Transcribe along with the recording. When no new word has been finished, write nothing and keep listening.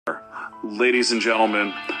Ladies and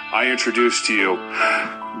gentlemen, I introduce to you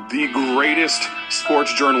the greatest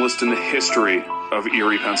sports journalist in the history of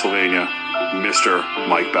Erie, Pennsylvania, Mr.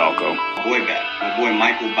 Mike Balco. My boy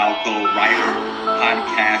Michael Balco, writer,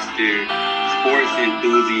 podcaster, sports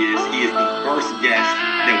enthusiast. He is the first guest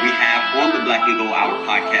that we have on the Black and Gold Hour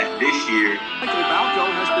podcast this year. Michael Balco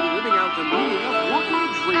has been living out the meaning of working a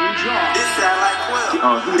dream job. This sound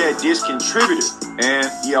like Who That Dish contributor, and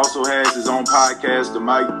he also has his own podcast, the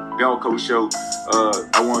Mike Balco Show.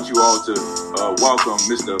 I want you all to welcome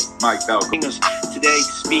Mr. Mike Balco. Today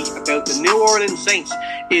to speak about the New Orleans Saints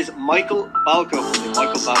is Michael Balco from the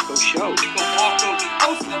Michael Balco Show. Michael Balco, the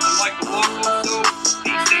host of the Michael Balco Show,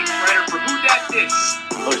 the Saints writer for Who That Dish.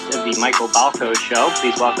 Host of the Michael Balco Show,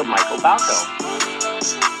 please welcome Michael Balco.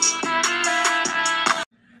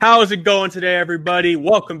 How's it going today, everybody?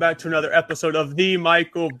 Welcome back to another episode of the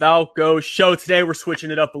Michael Balco Show. Today, we're switching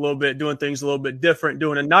it up a little bit, doing things a little bit different,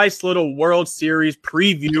 doing a nice little World Series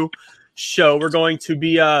preview show. We're going to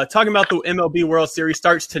be talking about the MLB World Series.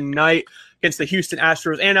 Starts tonight against the Houston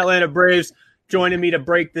Astros and Atlanta Braves. Joining me to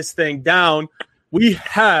break this thing down, we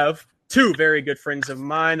have two very good friends of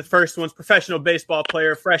mine. The first one's professional baseball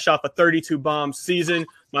player, fresh off a 32-bomb season,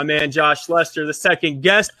 my man Josh Lester. The second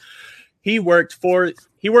guest, He worked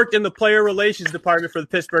in the player relations department for the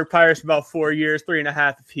Pittsburgh Pirates for about 4 years,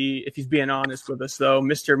 3.5 if he's being honest with us, though.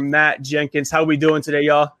 Mr. Matt Jenkins, how we doing today,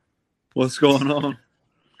 y'all? What's going on?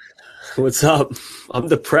 What's up? I'm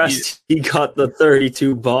depressed. He got the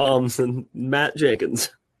 32 bombs and Matt Jenkins.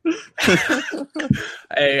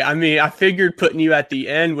 Hey, I mean, I figured putting you at the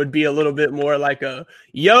end would be a little bit more like a,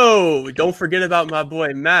 yo, don't forget about my boy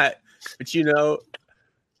Matt. But, you know,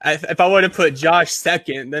 if I would have put Josh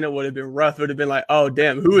second, then it would have been rough. It would have been like, oh,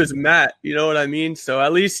 damn, who is Matt? You know what I mean? So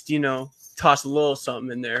at least, you know, toss a little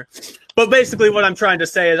something in there. But basically what I'm trying to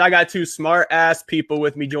say is I got two smart-ass people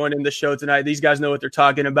with me joining the show tonight. These guys know what they're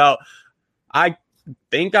talking about. I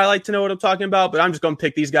think I like to know what I'm talking about, but I'm just going to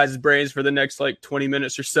pick these guys' brains for the next, 20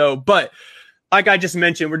 minutes or so. But like I just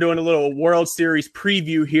mentioned, we're doing a little World Series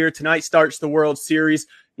preview here. Tonight starts the World Series.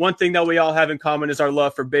 One thing that we all have in common is our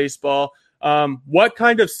love for baseball. What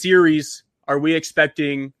kind of series are we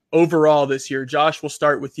expecting overall this year? Josh, we'll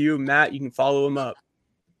start with you. Matt, you can follow him up.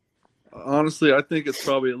 Honestly, I think it's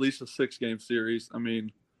probably at least a 6-game series. I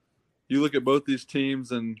mean, you look at both these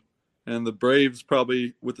teams, and the Braves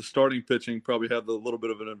probably, with the starting pitching, probably have a little bit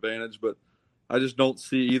of an advantage, but I just don't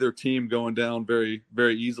see either team going down very,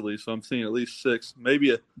 very easily. So I'm seeing at least 6,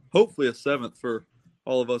 maybe hopefully a 7th for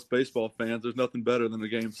all of us baseball fans. There's nothing better than the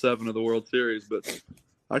Game 7 of the World Series, but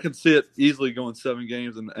I can see it easily going 7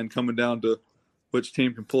 games and coming down to which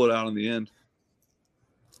team can pull it out in the end.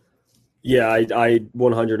 Yeah, I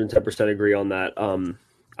 110% agree on that.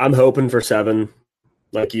 I'm hoping for 7.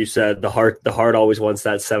 Like you said, the heart always wants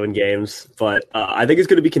that 7 games, but I think it's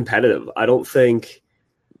going to be competitive. I think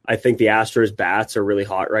the Astros bats are really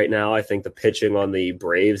hot right now. I think the pitching on the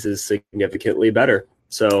Braves is significantly better.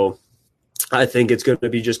 So I think it's going to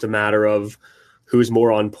be just a matter of who's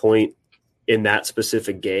more on point in that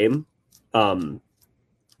specific game. I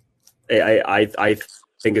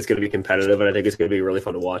think it's going to be competitive, and I think it's going to be really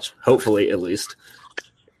fun to watch. Hopefully, at least.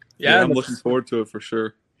 Yeah, I'm looking forward to it for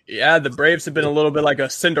sure. Yeah, the Braves have been a little bit like a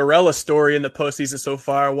Cinderella story in the postseason so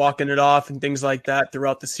far, walking it off and things like that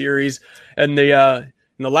throughout the series. And in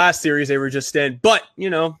the last series they were just in. But, you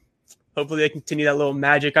know, hopefully they continue that little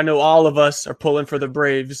magic. I know all of us are pulling for the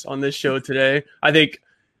Braves on this show today. I think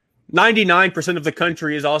 99% of the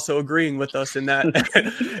country is also agreeing with us in that.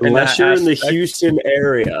 Unless you're in the Houston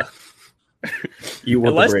area, you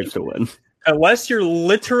want the Braves to win. Unless you're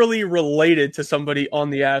literally related to somebody on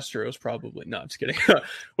the Astros, probably. No, I'm just kidding.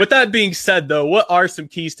 With that being said, though, what are some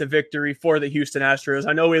keys to victory for the Houston Astros?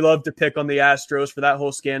 I know we love to pick on the Astros for that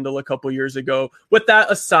whole scandal a couple years ago. With that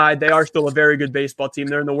aside, they are still a very good baseball team.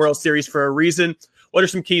 They're in the World Series for a reason. What are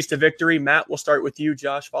some keys to victory? Matt, we'll start with you.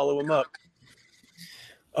 Josh, follow him up.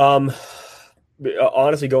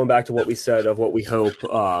 Honestly, going back to what we said of what we hope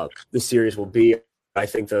the series will be, I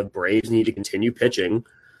think the Braves need to continue pitching.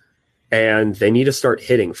 And they need to start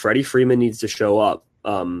hitting. Freddie Freeman needs to show up.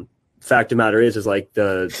 Fact of the matter is like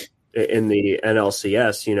in the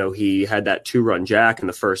NLCS, you know, he had that 2-run jack in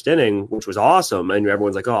the first inning, which was awesome. And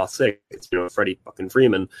everyone's like, oh, sick. It's, you know, Freddie fucking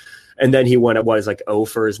Freeman. And then he went at 0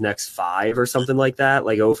 for his next 5 or something like that,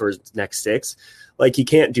 like 0 for his next 6. Like, he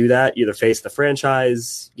can't do that. Either face the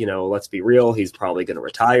franchise, you know, let's be real. He's probably going to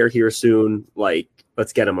retire here soon. Like,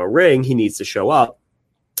 let's get him a ring. He needs to show up.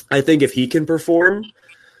 I think if he can perform,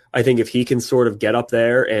 I think if he can sort of get up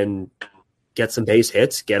there and get some base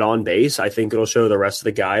hits, get on base, I think it'll show the rest of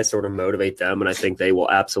the guys, sort of motivate them, and I think they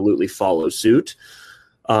will absolutely follow suit.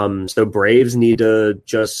 So Braves need to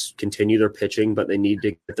just continue their pitching, but they need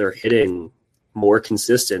to get their hitting more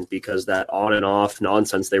consistent, because that on and off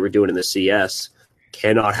nonsense they were doing in the CS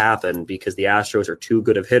cannot happen, because the Astros are too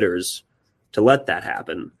good of hitters to let that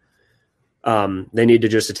happen. They need to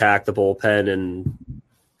just attack the bullpen and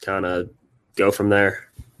kind of go from there.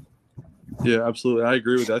 Yeah, absolutely. I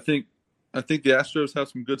agree with that. I think the Astros have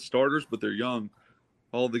some good starters, but they're young.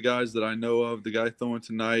 All the guys that I know of, the guy throwing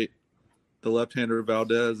tonight, the left-hander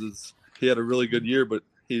Valdez, he had a really good year, but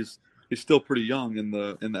he's still pretty young in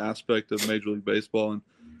the aspect of Major League Baseball. And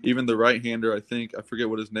even the right-hander, I forget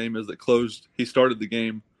what his name is, that closed. He started the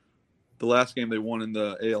game, the last game they won in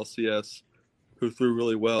the ALCS, who threw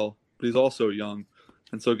really well, but he's also young.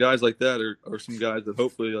 And so guys like that are some guys that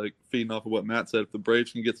hopefully, like feeding off of what Matt said, if the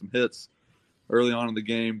Braves can get some hits early on in the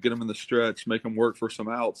game, get them in the stretch, make them work for some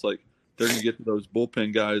outs, like they're going to get to those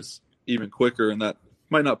bullpen guys even quicker. And that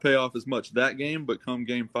might not pay off as much that game, but come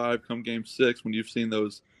game 5, come game 6, when you've seen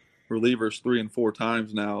those relievers 3 and 4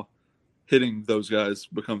 times now, hitting those guys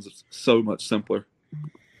becomes so much simpler.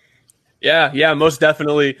 Yeah, most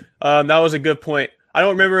definitely. That was a good point. I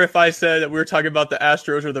don't remember if I said that we were talking about the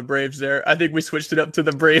Astros or the Braves there. I think we switched it up to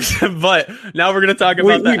the Braves, but now we're going to talk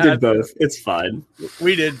about we the did Astros. both. It's fine.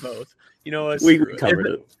 We did both. You know, We covered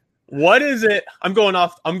it. What is it? I'm going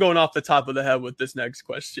off the top of the head with this next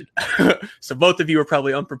question. So both of you are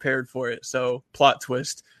probably unprepared for it. So plot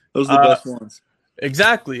twist. Those are the best ones.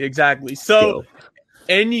 Exactly. So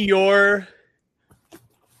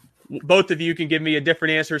both of you can give me a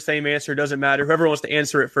different answer, same answer, doesn't matter. Whoever wants to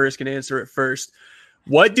answer it first can answer it first.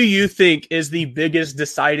 What do you think is the biggest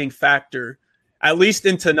deciding factor, at least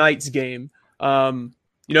in tonight's game? Who's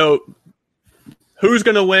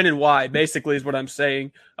going to win and why, basically, is what I'm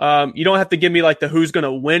saying. You don't have to give me like the who's going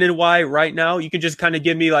to win and why right now. You can just kind of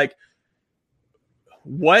give me like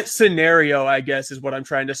what scenario, I guess, is what I'm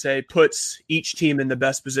trying to say, puts each team in the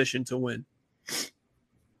best position to win.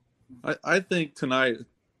 I think tonight,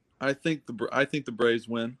 I think the Braves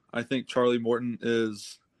win. I think Charlie Morton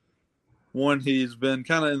is one. He's been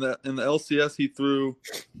kind of in the LCS. He threw,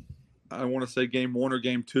 I want to say game 1 or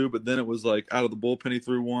game 2, but then it was like out of the bullpen he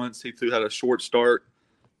threw once. He had a short start.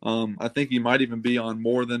 I think he might even be on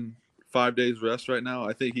more than 5 days rest right now.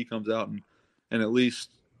 I think he comes out and at least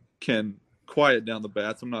can quiet down the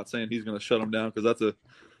bats. I'm not saying he's going to shut them down, because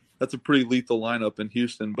that's a pretty lethal lineup in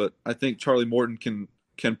Houston. But I think Charlie Morton can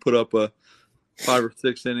put up a 5 or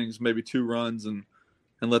 6 innings, maybe 2 runs, and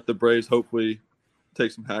let the Braves hopefully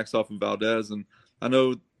take some hacks off of Valdez. And I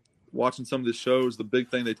know watching some of the shows, the big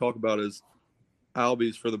thing they talk about is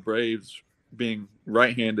Albies for the Braves being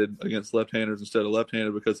right-handed against left-handers instead of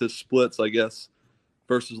left-handed, because his splits, I guess,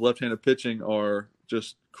 versus left-handed pitching are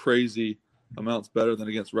just crazy amounts better than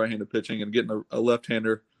against right-handed pitching. And getting a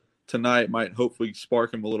left-hander tonight might hopefully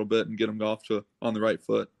spark him a little bit and get him off on the right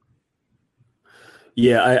foot.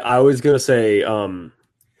 Yeah, I was going to say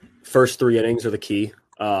first 3 innings are the key.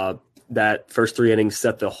 That first 3 innings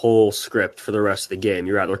set the whole script for the rest of the game.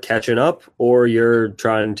 You're either catching up or you're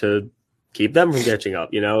trying to keep them from catching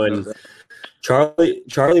up, And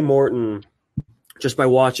Charlie Morton, just by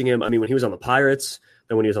watching him, I mean, when he was on the Pirates,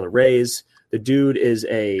 then when he was on the Rays, the dude is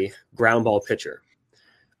a ground ball pitcher.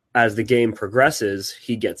 As the game progresses,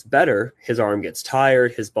 he gets better. His arm gets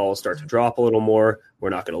tired. His balls start to drop a little more. We're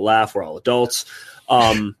not going to laugh. We're all adults.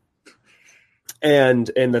 And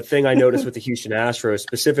the thing I noticed with the Houston Astros,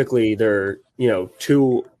 specifically, they're,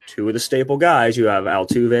 two of the staple guys. You have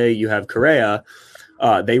Altuve, you have Correa.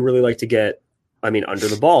 They really like to get, under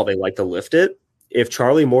the ball. They like to lift it. If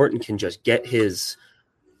Charlie Morton can just get his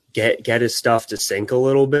stuff to sink a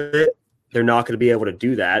little bit, they're not going to be able to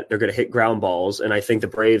do that. They're going to hit ground balls. And I think the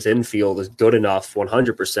Braves infield is good enough,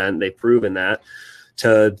 100%. They've proven that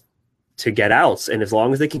to get outs. And as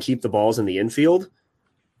long as they can keep the balls in the infield,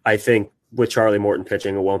 I think with Charlie Morton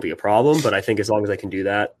pitching, it won't be a problem. But I think as long as they can do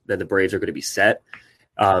that, then the Braves are going to be set.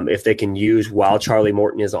 If they can use while Charlie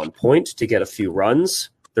Morton is on point to get a few runs,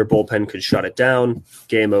 their bullpen could shut it down.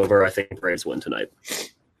 Game over. I think Braves win tonight.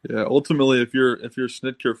 Yeah, ultimately, if you're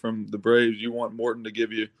Snitker from the Braves, you want Morton to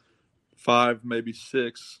give you 5, maybe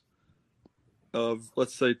 6 of,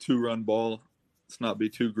 let's say, 2-run ball. Let's not be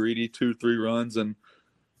too greedy, 2-3 runs, and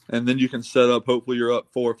then you can set up. Hopefully, you're up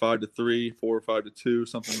 4 or 5-3, 4 or 5-2,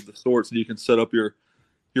 something of the sorts, and you can set up your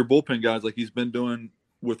bullpen guys like he's been doing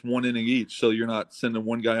with 1 inning each. So you're not sending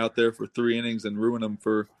one guy out there for 3 innings and ruin them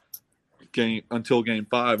for until game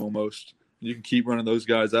 5 almost. You can keep running those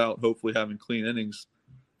guys out, hopefully having clean innings,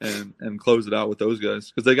 and close it out with those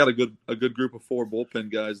guys, because they got a good group of 4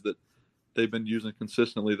 bullpen guys that. They've been using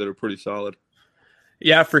consistently that are pretty solid.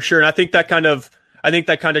 Yeah, for sure. And I think that kind of I think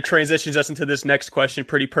that kind of transitions us into this next question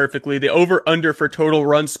pretty perfectly. The over-under for total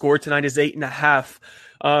runs scored tonight is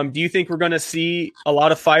 8.5. Do you think we're going to see a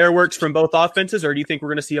lot of fireworks from both offenses, or do you think we're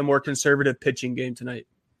going to see a more conservative pitching game tonight?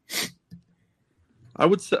 I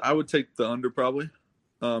would take the under probably,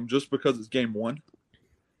 just because it's game one.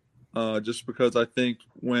 Just because I think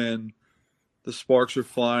when the sparks are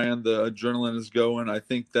flying, the adrenaline is going, I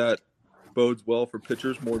think that bodes well for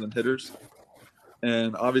pitchers more than hitters.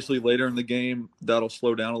 And obviously later in the game, that'll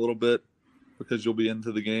slow down a little bit because you'll be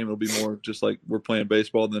into the game. It'll be more just like we're playing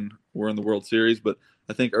baseball than we're in the World Series. But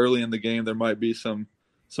I think early in the game there might be some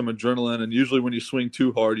adrenaline. And usually when you swing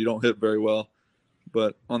too hard, you don't hit very well.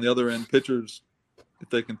 But on the other end, pitchers, if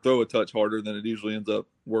they can throw a touch harder, then it usually ends up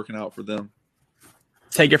working out for them.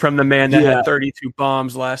 Take it from the man that had 32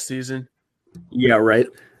 bombs last season. Yeah, right.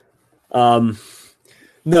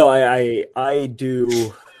 No, I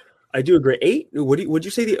do agree. 8. Would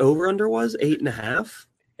you say the over under was 8.5?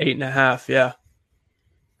 8.5, yeah.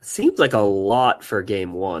 Seems like a lot for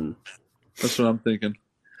game one. That's what I'm thinking.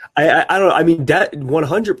 I don't know. I mean, that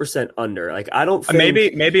 100% under. Like, I don't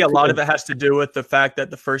think maybe a lot of it has to do with the fact that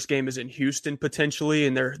the first game is in Houston potentially,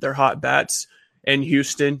 and they're hot bats in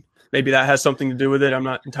Houston. Maybe that has something to do with it. I'm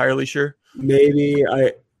not entirely sure. Maybe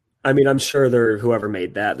I mean, I'm sure whoever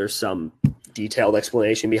made that, there's some detailed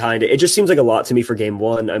explanation behind it. It just seems like a lot to me for game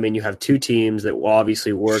one. I mean, you have two teams that will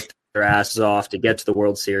obviously work their asses off to get to the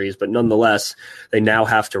World Series, but nonetheless, they now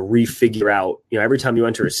have to refigure out, every time you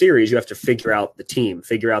enter a series, you have to figure out the team,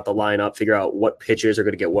 figure out the lineup, figure out what pitchers are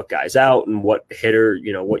going to get what guys out and what hitter,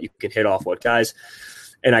 what you can hit off what guys.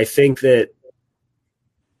 And I think that,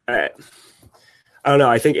 I don't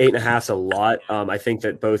know. I think 8.5 is a lot. I think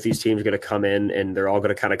that both these teams are going to come in and they're all going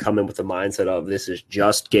to kind of come in with the mindset of this is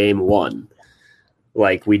just game one.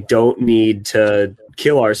 Like, we don't need to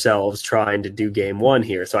kill ourselves trying to do game one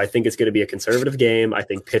here. So I think it's going to be a conservative game. I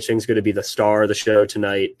think pitching is going to be the star of the show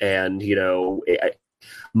tonight. And,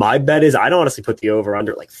 my bet is I'd honestly put the over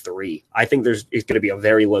under like 3. I think it's going to be a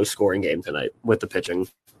very low scoring game tonight with the pitching.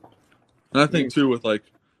 And I think too, with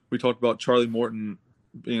we talked about Charlie Morton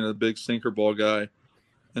being a big sinker ball guy,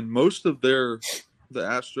 and most of the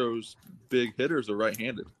Astros big hitters are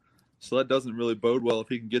right-handed. So that doesn't really bode well if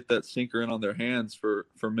he can get that sinker in on their hands for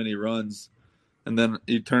many runs. And then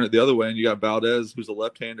you turn it the other way, and you got Valdez, who's a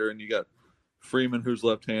left-hander, and you got Freeman, who's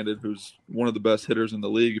left-handed, who's one of the best hitters in the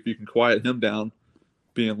league. If you can quiet him down,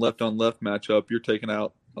 being left-on-left matchup, you're taking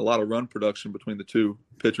out a lot of run production between the two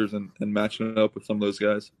pitchers and matching it up with some of those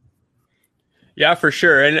guys. Yeah, for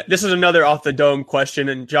sure. And this is another off-the-dome question.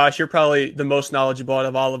 And, Josh, you're probably the most knowledgeable out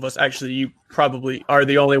of all of us. Actually, you probably are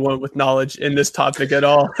the only one with knowledge in this topic at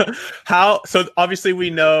all. So obviously we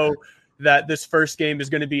know that this first game is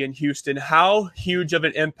going to be in Houston. How huge of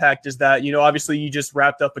an impact is that? Obviously you just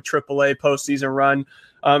wrapped up a AAA postseason run.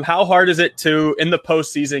 How hard is it to, in the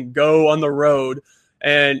postseason, go on the road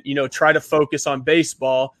and, try to focus on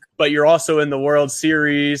baseball, but you're also in the World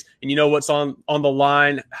Series and you know what's on the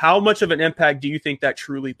line? How much of an impact do you think that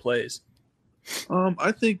truly plays?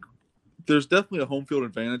 I think there's definitely a home field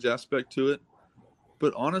advantage aspect to it,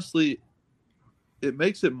 but honestly, it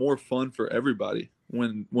makes it more fun for everybody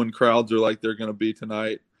when crowds are like they're going to be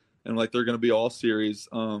tonight and like they're going to be all series.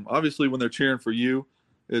 Obviously, when they're cheering for you,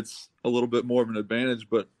 it's a little bit more of an advantage,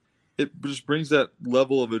 but it just brings that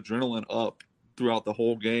level of adrenaline up throughout the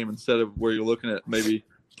whole game instead of where you're looking at maybe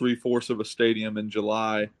 3/4 of a stadium in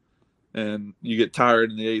July and you get tired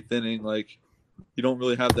in the 8th inning. Like, you don't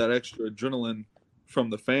really have that extra adrenaline from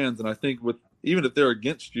the fans. And I think even if they're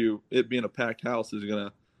against you, it being a packed house is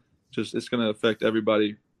it's going to affect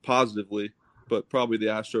everybody positively, but probably the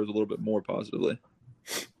Astros a little bit more positively.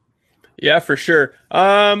 Yeah, for sure.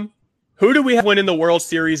 Who do we have winning the World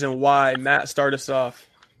Series and why? Matt, start us off.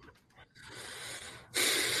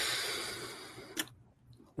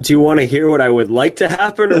 Do you want to hear what I would like to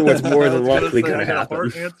happen or what's more than likely going to happen? A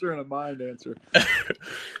heart answer and a mind answer.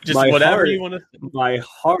 Just whatever you want to. My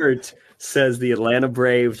heart says the Atlanta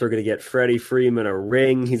Braves are going to get Freddie Freeman a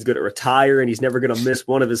ring. He's going to retire, and he's never going to miss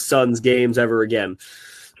one of his son's games ever again.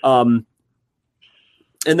 And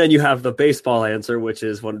then you have the baseball answer, which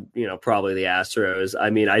is probably the Astros. I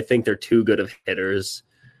mean, I think they're too good of hitters.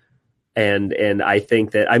 And I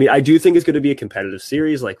think that, I do think it's going to be a competitive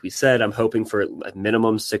series. Like we said, I'm hoping for a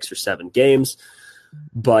minimum 6 or 7 games.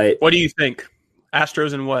 But what do you think?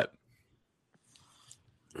 Astros and what?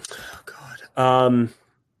 Oh, God.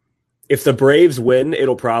 If the Braves win,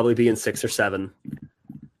 it'll probably be in 6 or 7.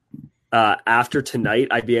 After tonight,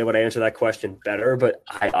 I'd be able to answer that question better. But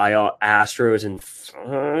I Astros in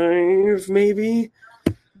 5, maybe.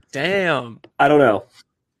 Damn. I don't know.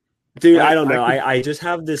 Dude, I don't know. I just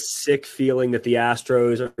have this sick feeling that the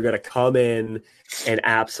Astros are going to come in and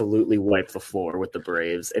absolutely wipe the floor with the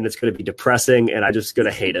Braves, and it's going to be depressing, and I'm just going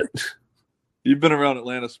to hate it. You've been around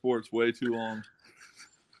Atlanta sports way too long.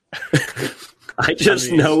 I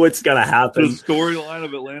know what's going to happen. The storyline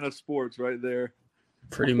of Atlanta sports right there.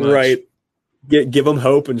 Pretty much. Right. Give them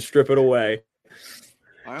hope and strip it away.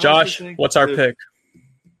 Josh, what's our pick?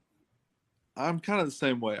 I'm kind of the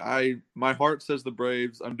same way. My heart says the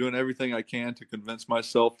Braves. I'm doing everything I can to convince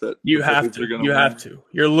myself that you have to. You have to.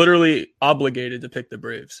 You're literally obligated to pick the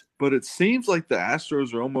Braves. But it seems like the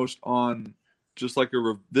Astros are almost on just like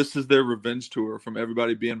this is their revenge tour from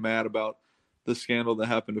everybody being mad about the scandal that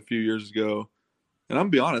happened a few years ago. And I'm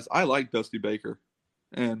gonna be honest, I like Dusty Baker,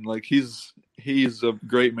 and like he's a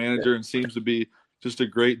great manager and seems to be just a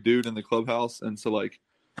great dude in the clubhouse. And so like,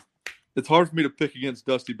 it's hard for me to pick against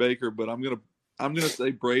Dusty Baker, but I'm gonna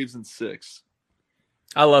say Braves in 6.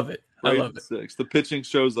 I love it. Braves I love it. 6. The pitching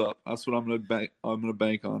shows up. That's what I'm gonna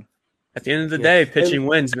bank on. At the end of the day, pitching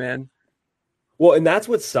wins, man. Well, and that's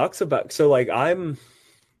what sucks about. So like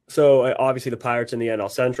obviously the Pirates in the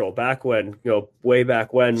NL Central back when way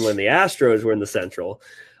back when the Astros were in the Central.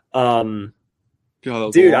 God,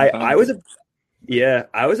 dude, I was a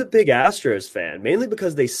big Astros fan, mainly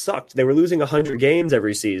because they sucked. They were losing 100 games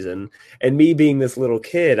every season. And me being this little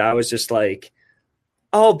kid, I was just like,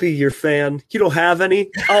 I'll be your fan. You don't have any?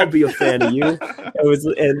 I'll be a fan of you. It was,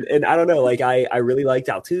 and I don't know, like I really liked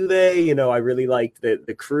Altuve, I really liked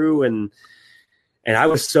the crew, and I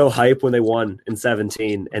was so hyped when they won in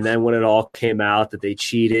 2017. And then when it all came out that they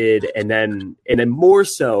cheated, and then more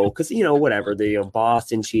so because whatever,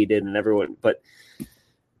 Boston cheated and everyone, but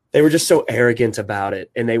they were just so arrogant about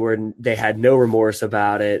it, and they had no remorse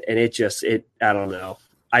about it, and I don't know.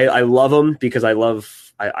 I love them because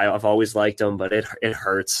I've always liked them, but it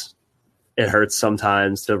hurts. It hurts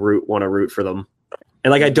sometimes to want to root for them,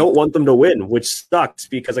 and like I don't want them to win, which sucks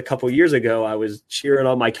because a couple years ago I was cheering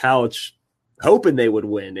on my couch, hoping they would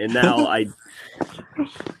win, and now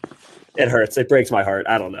it hurts. It breaks my heart.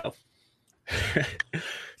 I don't know.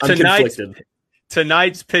 I'm conflicted.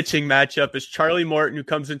 Tonight's pitching matchup is Charlie Morton, who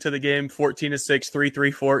comes into the game 14-6,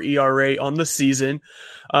 3.34 ERA on the season,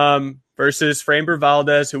 versus Framber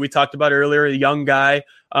Valdez, who we talked about earlier, a young guy.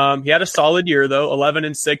 He had a solid year, though,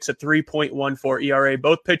 11-6 at 3.14 ERA.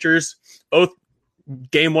 Both pitchers, both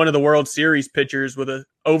game one of the World Series pitchers with a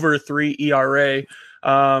over 3 ERA.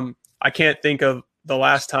 I can't think of the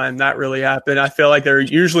last time that really happened. I feel like there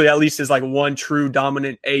usually at least is like one true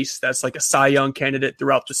dominant ace that's like a Cy Young candidate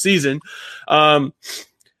throughout the season.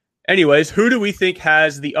 Anyways, who do we think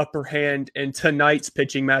has the upper hand in tonight's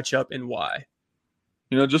pitching matchup, and why?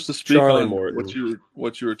 Just to speak Charlie on Morton.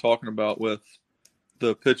 what you were talking about with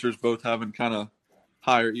the pitchers both having kind of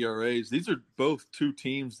higher ERAs, these are both two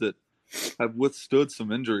teams that have withstood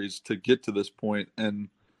some injuries to get to this point. And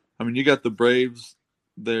I mean, you got the Braves.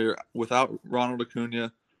 They're without Ronald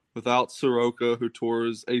Acuna, without Soroka, who tore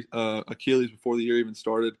his Achilles before the year even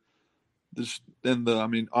started.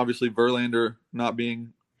 Obviously Verlander not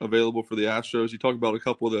being available for the Astros. You talk about a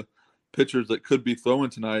couple of the pitchers that could be throwing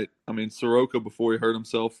tonight. I mean, Soroka, before he hurt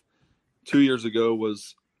himself 2 years ago,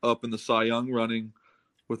 was up in the Cy Young running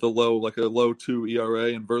with a low 2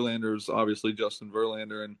 ERA, and Verlander's obviously Justin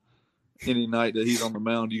Verlander, and any night that he's on the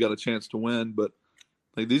mound, you got a chance to win. But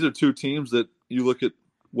like, these are two teams that you look at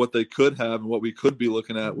what they could have and what we could be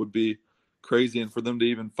looking at would be crazy. And for them to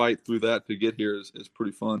even fight through that to get here is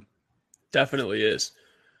pretty fun. Definitely is.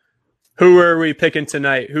 Who are we picking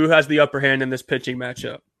tonight? Who has the upper hand in this pitching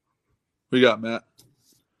matchup? We got Matt.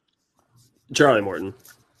 Charlie Morton.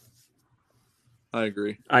 I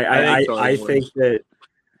agree. I think that,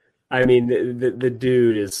 I mean, the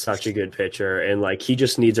dude is such a good pitcher, and like he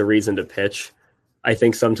just needs a reason to pitch. I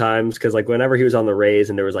think sometimes, because like whenever he was on the Rays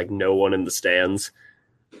and there was like no one in the stands,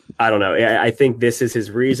 I don't know. I think this is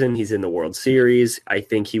his reason. He's in the World Series. I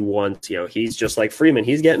think he wants, he's just like Freeman.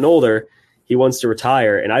 He's getting older. He wants to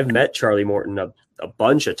retire. And I've met Charlie Morton a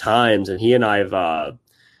bunch of times, and he and I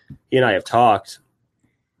have talked.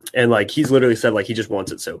 And like he's literally said like he just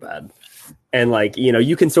wants it so bad. And like,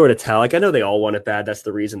 you can sort of tell. Like I know they all want it bad. That's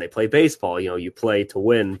the reason they play baseball. You play to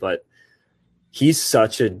win, but he's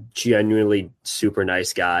such a genuinely super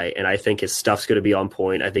nice guy, and I think his stuff's going to be on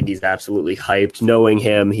point. I think he's absolutely hyped. Knowing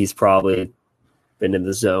him, he's probably been in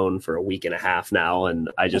the zone for a week and a half now, and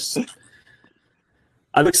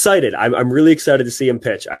I'm excited. I'm really excited to see him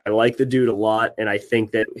pitch. I like the dude a lot, and I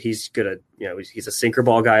think that he's going to, he's a sinker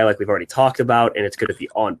ball guy like we've already talked about, and it's going to be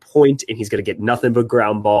on point, and he's going to get nothing but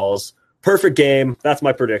ground balls. Perfect game. That's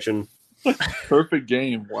my prediction. Perfect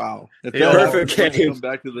game. Wow. Perfect game. Come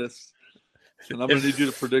back to this. And I'm going to need you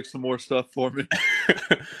to predict some more stuff for me.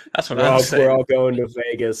 That's what I'm saying. We're all going to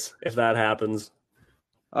Vegas if that happens.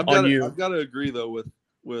 I've got to agree though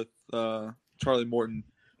with Charlie Morton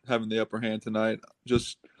having the upper hand tonight.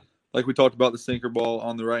 Just like we talked about the sinker ball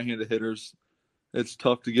on the right-handed hitters, it's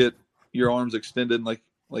tough to get your arms extended.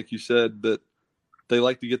 Like you said, that they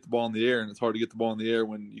like to get the ball in the air, and it's hard to get the ball in the air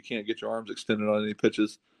when you can't get your arms extended on any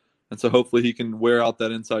pitches. And so hopefully he can wear out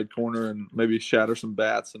that inside corner and maybe shatter some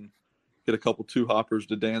bats and get a couple two hoppers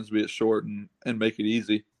to Dansby at short and make it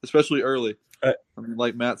easy, especially early. I mean,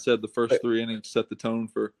 like Matt said, the first 3 innings set the tone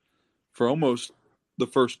for almost the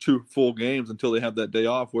first 2 full games until they have that day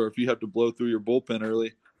off, where if you have to blow through your bullpen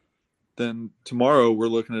early, then tomorrow we're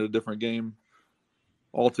looking at a different game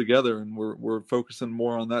altogether, and we're focusing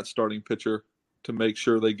more on that starting pitcher to make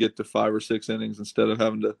sure they get to 5 or 6 innings instead of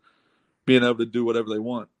being able to do whatever they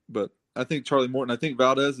want. But I think Charlie Morton, I think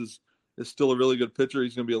Valdez is still a really good pitcher.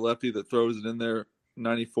 He's going to be a lefty that throws it in there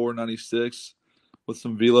 94, 96 with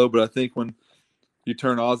some velo. But I think when you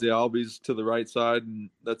turn Ozzie Albies to the right side, and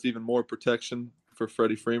that's even more protection for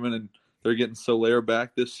Freddie Freeman, and they're getting Soler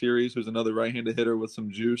back this series, who's another right-handed hitter with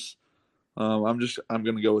some juice. I'm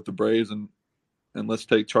going to go with the Braves, and let's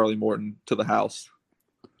take Charlie Morton to the house.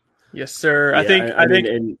 Yes, sir. Yeah, I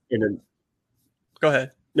think. Go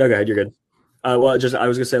ahead. No, go ahead. You're good. I was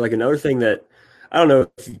going to say, like, another thing that I don't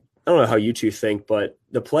know how you two think, but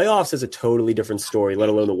the playoffs is a totally different story, let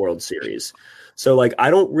alone the World Series. So, like,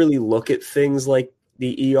 I don't really look at things like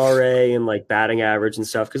the ERA and, like, batting average and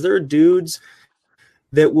stuff, because there are dudes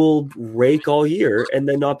that will rake all year and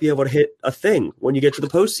then not be able to hit a thing when you get to the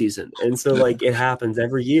postseason. And so, like, it happens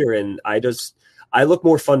every year. And I look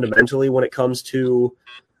more fundamentally when it comes to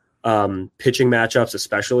pitching matchups,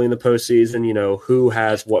 especially in the postseason. You know, who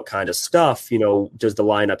has what kind of stuff? You know, does the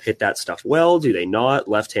lineup hit that stuff well? Do they not?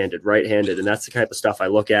 Left-handed, right-handed? And that's the type of stuff I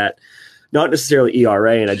look at, not necessarily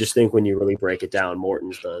ERA. And I just think when you really break it down,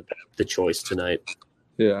 Morton's the choice tonight.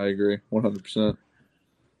 Yeah, I agree 100%.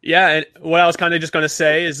 Yeah, and what I was kind of just going to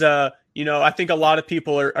say is, I think a lot of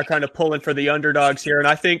people are kind of pulling for the underdogs here, and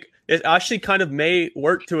I think it actually kind of may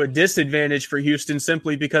work to a disadvantage for Houston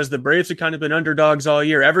simply because the Braves have kind of been underdogs all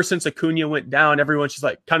year. Ever since Acuna went down, everyone's just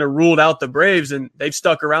like kind of ruled out the Braves, and they've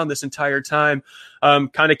stuck around this entire time,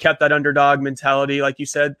 kind of kept that underdog mentality. Like you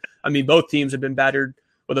said, I mean, both teams have been battered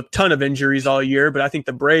with a ton of injuries all year, but I think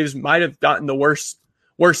the Braves might have gotten the worst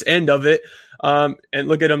end of it. And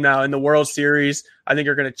look at them now in the World Series. I think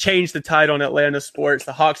they're going to change the tide on Atlanta sports.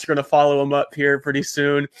 The Hawks are going to follow them up here pretty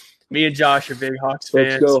soon. Me and Josh are big Hawks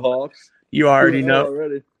fans. Let's go, Hawks. You already know.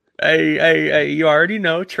 Already. Hey, you already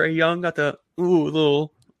know. Trae Young got the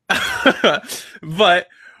little. But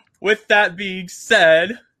with that being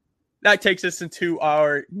said, that takes us into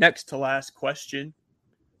our next to last question.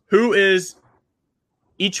 Who is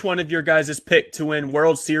each one of your guys' pick to win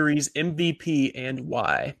World Series MVP and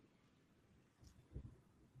why?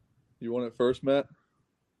 You want it first, Matt?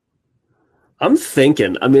 I'm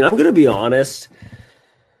thinking. I mean, I'm going to be honest.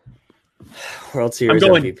 World Series I'm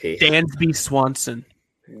going MVP. Dansby Swanson.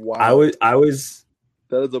 Wow. I was.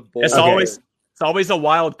 That is a bold. It's always a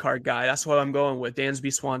wild card guy. That's what I'm going with.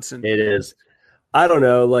 Dansby Swanson. It is. I don't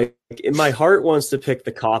know. Like, in my heart wants to pick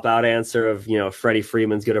the cop-out answer of, Freddie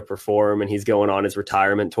Freeman's going to perform and he's going on his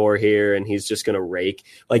retirement tour here and he's just going to rake.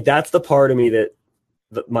 Like, that's the part of me that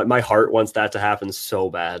my heart wants that to happen so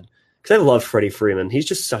bad. Because I love Freddie Freeman. He's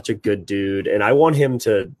just such a good dude. And I want him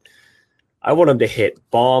to hit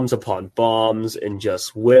bombs upon bombs and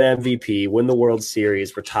just win MVP, win the World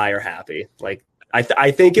Series, retire happy. Like, I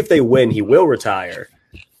think if they win, he will retire.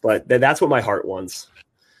 But that's what my heart wants.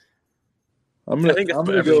 I'm gonna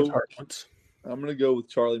go with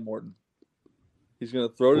Charlie Morton. He's gonna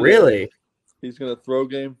throw it. Really? He's gonna throw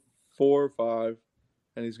game 4 or 5,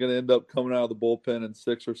 and he's gonna end up coming out of the bullpen in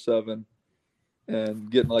 6 or 7 and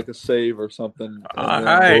getting like a save or something. All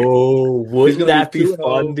right. Oh, wouldn't that be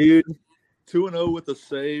fun, dude? 2-0 with a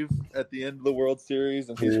save at the end of the World Series,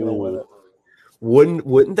 and he's gonna win it.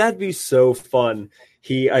 Wouldn't that be so fun?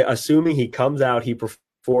 Assuming he comes out, he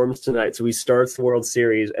performs tonight, so he starts the World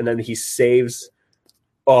Series, and then he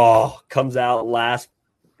comes out last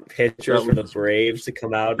pitcher for the Braves to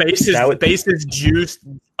come out. Bases juiced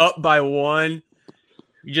up by 1.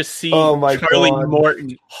 You just see Charlie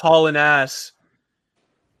Morton hauling ass.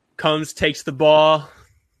 Comes, takes the ball,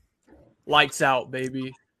 lights out,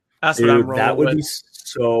 baby. That's what I'm rolling with. That would be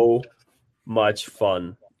so much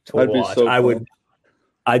fun to watch.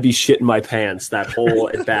 I'd be shitting my pants that whole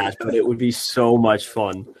at bat, but it would be so much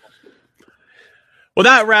fun.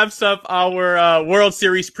 Well, that wraps up our World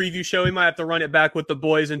Series preview show. We might have to run it back with the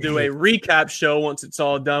boys and do a recap show once it's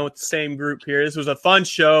all done with the same group here. This was a fun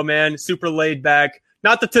show, man. Super laid back.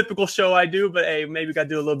 Not the typical show I do, but hey, maybe we got to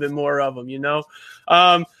do a little bit more of them, you know?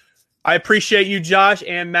 I appreciate you, Josh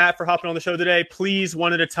and Matt, for hopping on the show today. Please,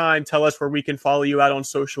 one at a time, tell us where we can follow you out on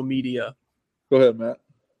social media. Go ahead, Matt.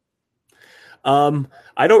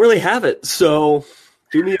 I don't really have it, so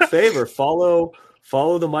do me a favor. Follow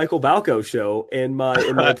the Michael Balco show in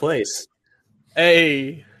my place.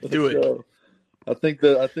 Hey, do it. So, I think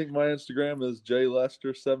my Instagram is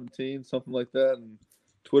jlester17, something like that, and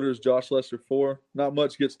Twitter is JoshLester4. Not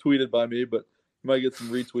much gets tweeted by me, but you might get some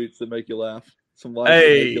retweets that make you laugh. Some likes that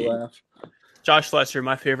make you laugh. Josh Lester,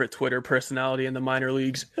 my favorite Twitter personality in the minor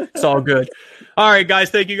leagues. It's all good. All right, guys.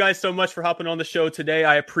 Thank you guys so much for hopping on the show today.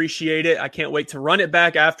 I appreciate it. I can't wait to run it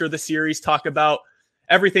back after the series, talk about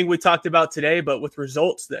everything we talked about today, but with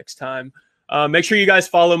results next time. Make sure you guys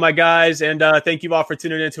follow my guys, and thank you all for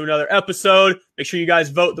tuning in to another episode. Make sure you guys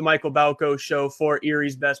vote the Michael Balco Show for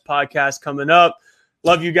Erie's Best Podcast coming up.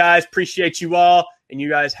 Love you guys. Appreciate you all, and you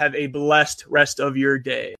guys have a blessed rest of your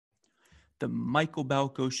day. The Michael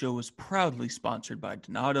Balco Show is proudly sponsored by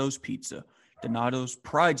Donato's Pizza. Donato's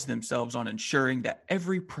prides themselves on ensuring that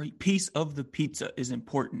every piece of the pizza is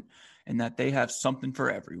important and that they have something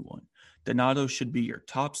for everyone. Donato's should be your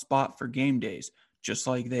top spot for game days, just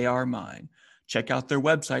like they are mine. Check out their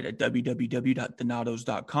website at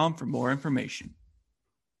www.donatos.com for more information.